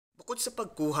Bukod sa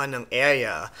pagkuha ng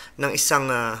area ng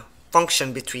isang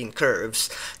function between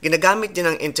curves, ginagamit din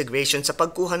ang integration sa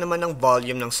pagkuha naman ng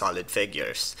volume ng solid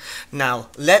figures. Now,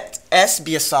 let S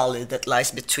be a solid that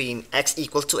lies between x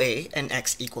equal to A and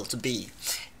x equal to B.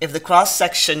 If the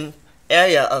cross-section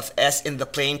area of S in the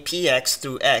plane PX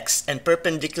through X and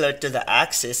perpendicular to the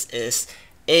axis is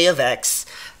A of X,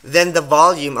 then the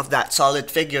volume of that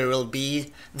solid figure will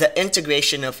be the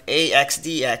integration of AX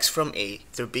dx from A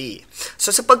through B.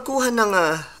 So sa pagkuha ng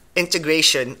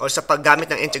integration or sa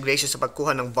paggamit ng integration sa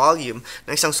pagkuha ng volume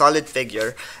ng isang solid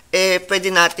figure,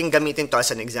 pwede natin gamitin to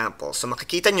as an example. So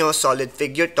makikita nyo, solid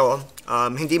figure to,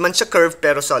 hindi man siya curve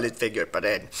pero solid figure pa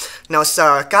rin. Now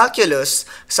sa calculus,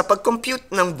 sa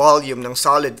pag-compute ng volume ng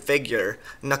solid figure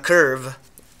na curve,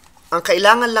 ang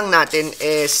kailangan lang natin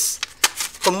is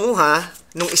kumuha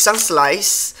nung isang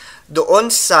slice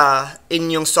doon sa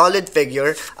inyong solid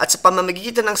figure at sa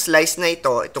pamamagitan ng slice na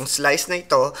ito, itong slice na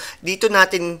ito, dito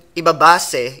natin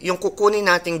ibabase yung kukunin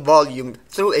nating volume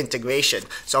through integration.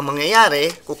 So ang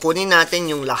mangyayari, kukunin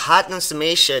natin yung lahat ng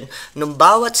summation ng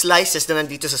bawat slices na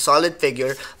nandito sa solid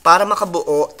figure para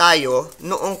makabuo tayo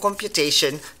noong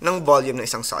computation ng volume ng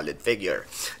isang solid figure.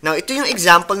 Now ito yung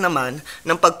example naman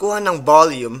ng pagkuha ng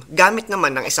volume gamit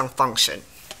naman ng isang function.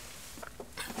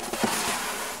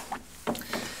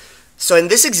 So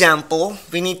in this example,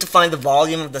 we need to find the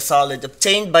volume of the solid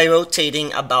obtained by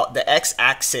rotating about the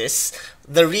x-axis,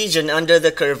 the region under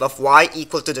the curve of y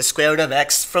equal to the square root of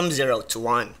x from 0 to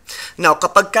 1. Now,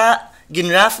 kapag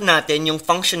ginraph natin yung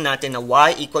function natin na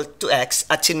y equal to x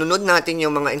at sinunod natin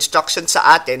yung mga instructions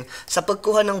sa atin sa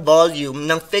pagkuha ng volume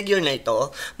ng figure na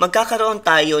ito, magkakaroon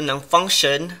tayo ng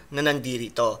function na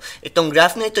nandito. Itong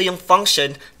graph na ito yung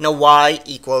function na y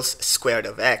equals square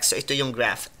root of x. So ito yung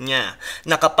graph niya.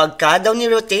 Na kapag daw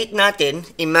ni-rotate natin,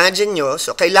 imagine nyo,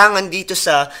 so kailangan dito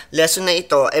sa lesson na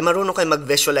ito ay marunong kayo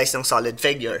mag-visualize ng solid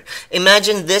figure.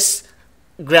 Imagine this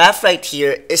graph right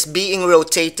here is being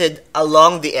rotated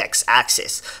along the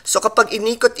x-axis. So kapag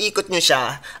inikot-ikot nyo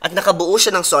siya at nakabuo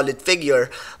siya ng solid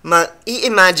figure,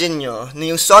 i-imagine nyo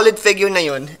na yung solid figure na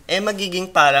yun ay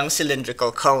magiging parang cylindrical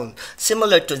cone,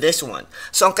 similar to this one.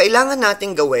 So ang kailangan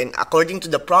natin gawin, according to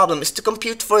the problem, is to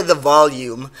compute for the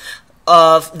volume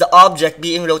of the object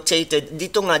being rotated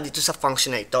dito sa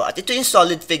function na ito. At ito yung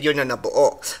solid figure na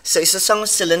nabuo. So isa sang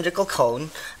cylindrical cone,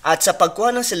 at sa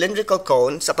pagkuha ng cylindrical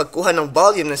cone, sa pagkuha ng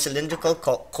volume ng cylindrical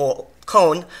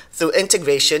cone through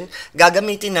integration,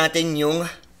 gagamitin natin yung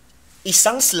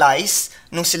isang slice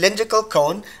ng cylindrical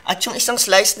cone at yung isang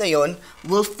slice na yon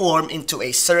will form into a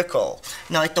circle.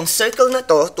 Now, itong circle na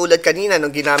to, tulad kanina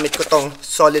nung ginamit ko tong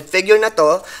solid figure na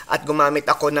to at gumamit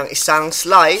ako ng isang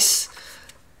slice,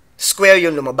 square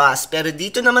yung lumabas. Pero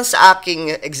dito naman sa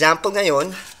aking example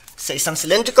ngayon, sa isang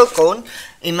cylindrical cone,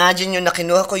 imagine nyo na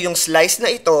kinuha ko yung slice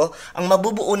na ito, ang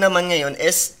mabubuo naman ngayon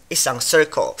is isang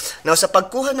circle. Now, sa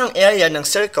pagkuha ng area ng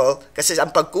circle, kasi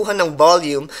ang pagkuha ng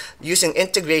volume using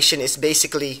integration is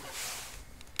basically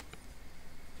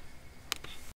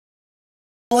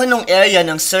pagkuha ng area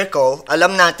ng circle,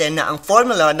 alam natin na ang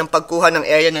formula ng pagkuha ng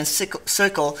area ng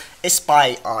circle is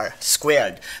pi r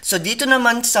squared. So dito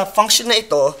naman sa function na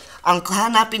ito, ang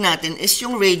kahanapin natin is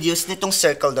yung radius nitong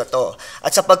circle na to.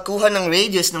 At sa pagkuha ng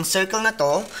radius ng circle na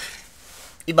to,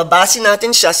 ibabase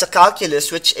natin siya sa calculus,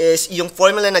 which is yung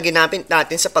formula na ginamit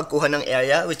natin sa pagkuha ng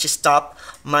area, which is top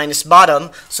minus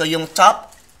bottom. So yung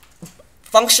top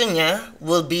function niya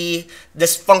will be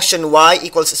this function y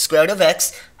equals square root of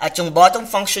x, at yung bottom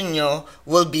function nyo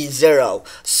will be 0.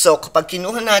 So kapag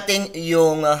kinuha natin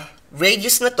yung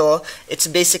radius na to, it's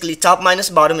basically top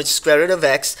minus bottom, which is square root of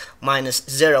x minus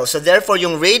 0. So therefore,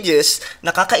 yung radius,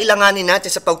 nakakailanganin natin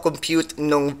sa pag-compute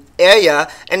ng area,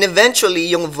 and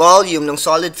eventually, yung volume ng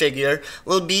solid figure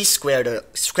will be square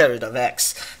root of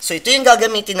x. So ito yung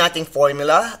gagamitin nating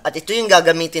formula, at ito yung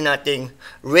gagamitin nating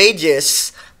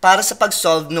radius para sa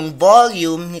pag-solve ng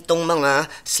volume nitong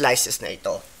mga slices na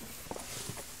ito.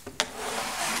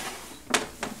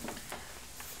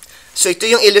 So ito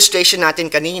yung illustration natin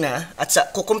kanina, at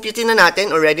kukumputin na natin,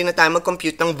 or ready na tayo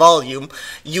mag-compute ng volume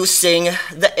using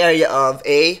the area of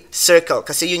a circle,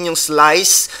 kasi yun yung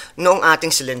slice ng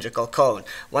ating cylindrical cone.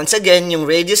 Once again, yung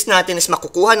radius natin is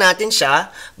makukuha natin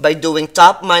siya by doing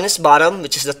top minus bottom,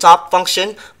 which is the top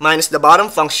function, minus the bottom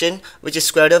function, which is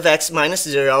square root of x minus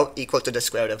 0 equal to the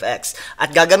square root of x.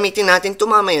 At gagamitin natin ito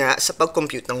mamaya sa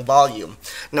pag-compute ng volume.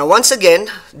 Now once again,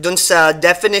 dun sa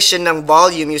definition ng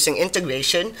volume using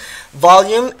integration,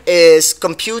 volume is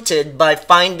computed by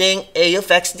finding a of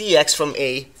x dx from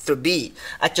a through b.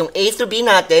 At yung a through b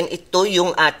natin, ito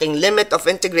yung ating limit of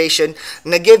integration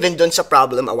na given dun sa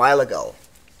problem a while ago.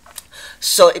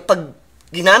 So, pag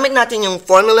ginamit natin yung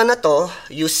formula na to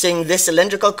using this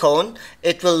cylindrical cone,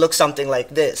 it will look something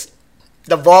like this.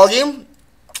 The volume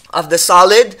of the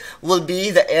solid will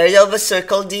be the area of a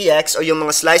circle dx, or yung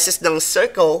mga slices ng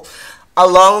circle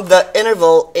along the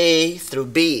interval a through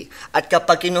b. At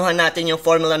kapag kinuha natin yung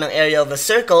formula ng area of a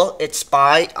circle, it's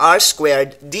pi r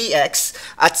squared dx.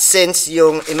 At since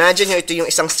imagine nyo, ito yung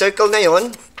isang circle na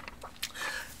yon,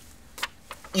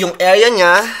 yung area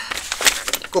niya,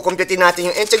 kukumputin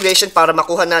natin yung integration para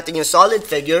makuha natin yung solid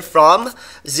figure from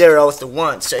 0 to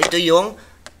 1. So ito yung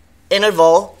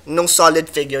interval nung solid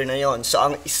figure na yon. So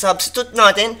ang substitute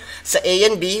natin sa a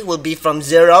and b will be from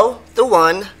 0 to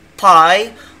 1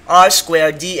 pi r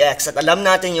squared dx. At alam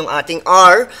natin yung ating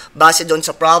r base doon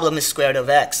sa problem is square root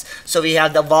of x. So we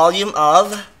have the volume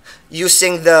of,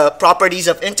 using the properties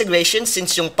of integration,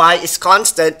 since yung pi is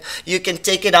constant, you can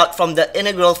take it out from the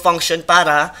integral function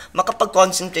para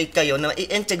makapag-concentrate kayo na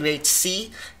i-integrate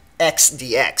si x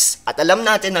dx. At alam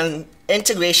natin ang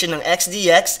integration ng x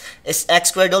dx is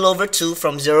x squared all over 2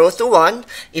 from 0 to 1.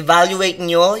 Evaluate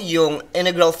nyo yung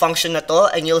integral function na to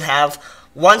and you'll have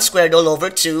 1 squared all over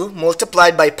 2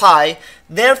 multiplied by pi.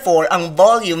 Therefore, ang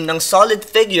volume ng solid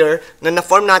figure na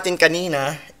na-form natin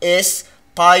kanina is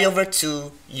pi over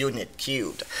 2 unit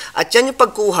cubed. At yan yung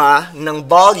pagkuha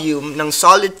ng volume ng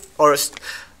solid or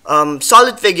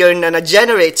solid figure na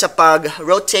na-generate sa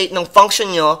pag-rotate ng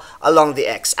function nyo along the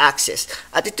x-axis.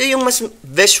 At ito yung mas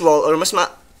visual or mas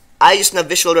maayos na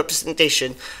visual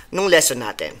representation ng lesson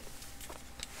natin.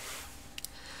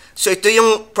 So ito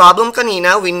yung problem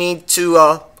kanina. We need to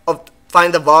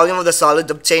find the volume of the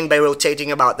solid obtained by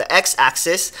rotating about the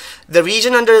x-axis. The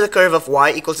region under the curve of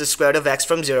y equals the square root of x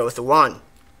from 0 to 1.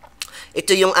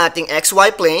 Ito yung ating xy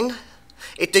plane.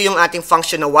 Ito yung ating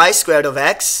function na y squared of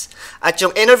x. At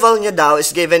yung interval niya daw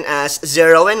is given as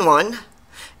 0 and 1.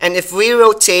 And if we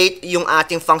rotate yung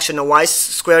ating function na y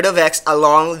squared of x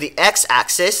along the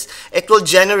x-axis, it will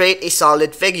generate a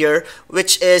solid figure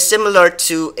which is similar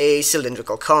to a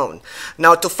cylindrical cone.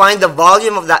 Now, to find the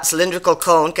volume of that cylindrical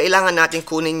cone, kailangan natin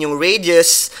kunin yung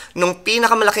radius nung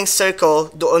pinakamalaking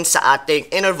circle doon sa ating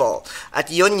interval.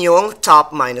 At yun yung top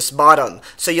minus bottom.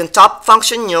 So, yung top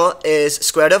function nyo is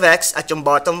square root of x at yung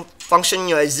bottom function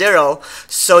nyo is 0,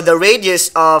 so the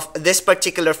radius of this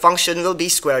particular function will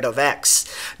be square root of x.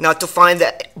 Now, to find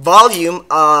the volume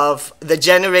of the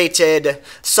generated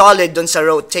solid dun sa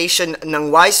rotation ng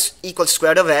y equals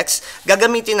square root of x,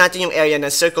 gagamitin natin yung area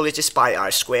ng circle which is pi r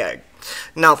squared.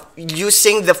 Now,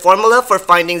 using the formula for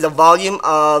finding the volume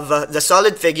of the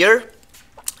solid figure,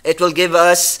 it will give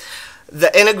us the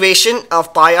integration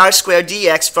of pi r squared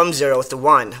dx from 0 to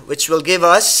 1, which will give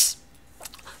us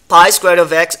pi square root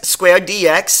of x squared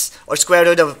dx, or square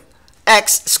root of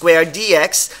x squared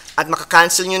dx, at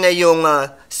makakancel nyo na yung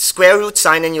square root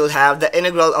sign and you'll have the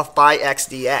integral of pi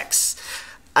x dx.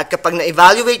 At kapag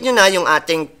na-evaluate nyo na yung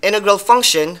ating integral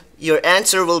function, your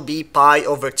answer will be pi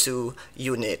over 2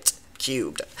 unit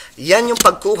cubed. Yan yung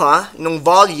pagkuha ng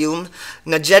volume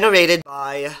na generated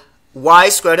by y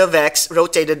squared of x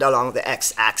rotated along the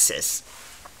x-axis.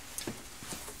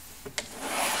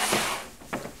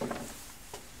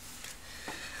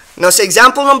 Now, sa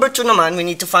example number 2 naman, we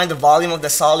need to find the volume of the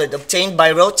solid obtained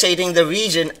by rotating the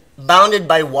region bounded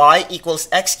by y equals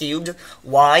x cubed,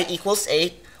 y equals 8,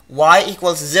 y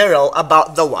equals 0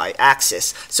 about the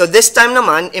y-axis. So, this time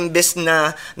naman, imbis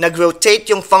na nag-rotate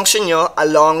yung function nyo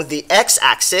along the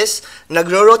x-axis,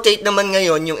 nag-rotate naman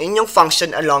ngayon yung inyong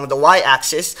function along the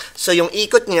y-axis. So, yung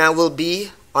ikot niya will be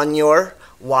on your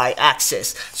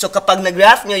y-axis. So, kapag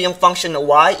nag-graph nyo yung function na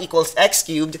y equals x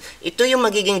cubed, ito yung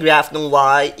magiging graph ng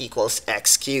y equals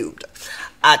x cubed.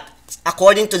 At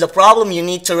according to the problem, you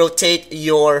need to rotate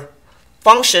your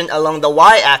function along the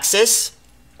y-axis.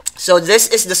 So, this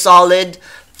is the solid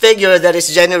figure that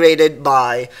is generated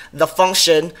by the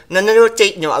function na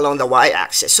na-rotate nyo along the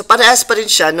y-axis. So, parehas pa rin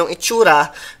siya nung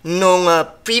itsura nung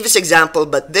previous example,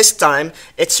 but this time,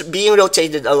 it's being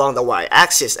rotated along the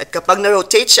y-axis. At kapag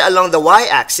na-rotate siya along the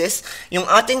y-axis, yung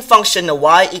ating function na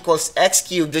y equals x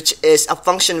cubed, which is a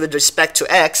function with respect to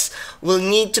x, will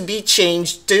need to be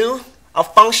changed to a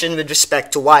function with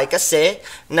respect to y kasi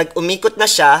nag-umikot na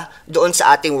siya doon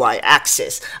sa ating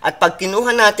y-axis. At pag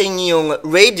kinuha natin yung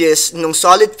radius ng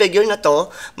solid figure na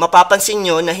to, mapapansin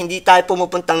nyo na hindi tayo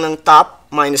pumupuntang ng top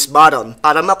minus bottom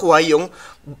para makuha yung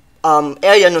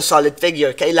area ng solid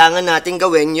figure. Kailangan natin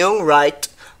gawin yung right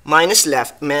minus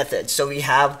left method. So we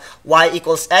have y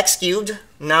equals x cubed.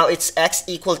 Now it's x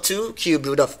equal to cube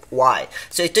root of y.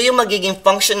 So ito yung magiging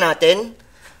function natin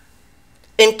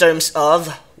in terms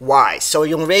of y. So,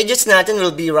 yung radius natin will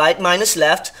be right minus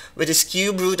left, which is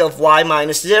cube root of y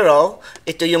minus 0.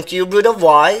 Ito yung cube root of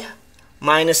y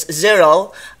minus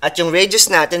 0, at yung radius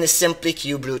natin is simply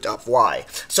cube root of y.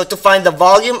 So to find the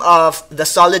volume of the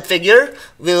solid figure,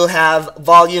 we'll have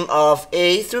volume of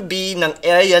A through B ng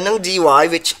area ng dy,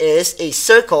 which is a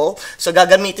circle. So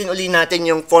gagamitin uli natin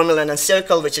yung formula ng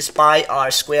circle, which is pi r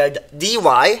squared dy,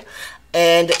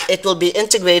 and it will be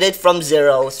integrated from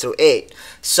 0 through 8.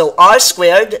 So r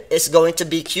squared is going to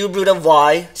be cube root of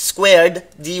y squared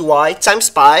dy times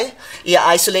pi.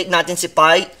 I-isolate natin si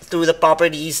pi through the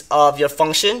properties of your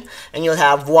function, and you'll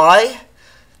have y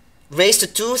raised to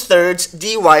 2/3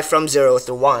 dy from 0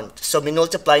 to 1. So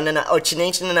minultiply na or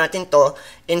change na natin to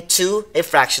into a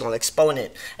fractional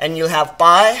exponent. And you'll have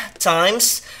pi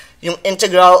times yung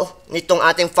integral nitong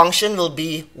ating function will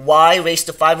be y raised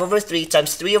to 5/3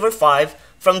 times 3/5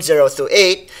 from 0 to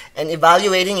 8, and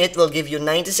evaluating it will give you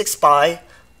 96 pi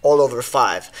all over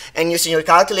 5. And using your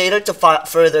calculator to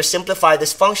further simplify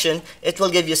this function, it will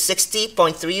give you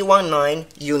 60.319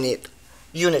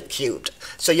 unit cubed.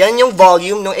 So yan yung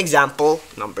volume ng example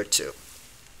number 2.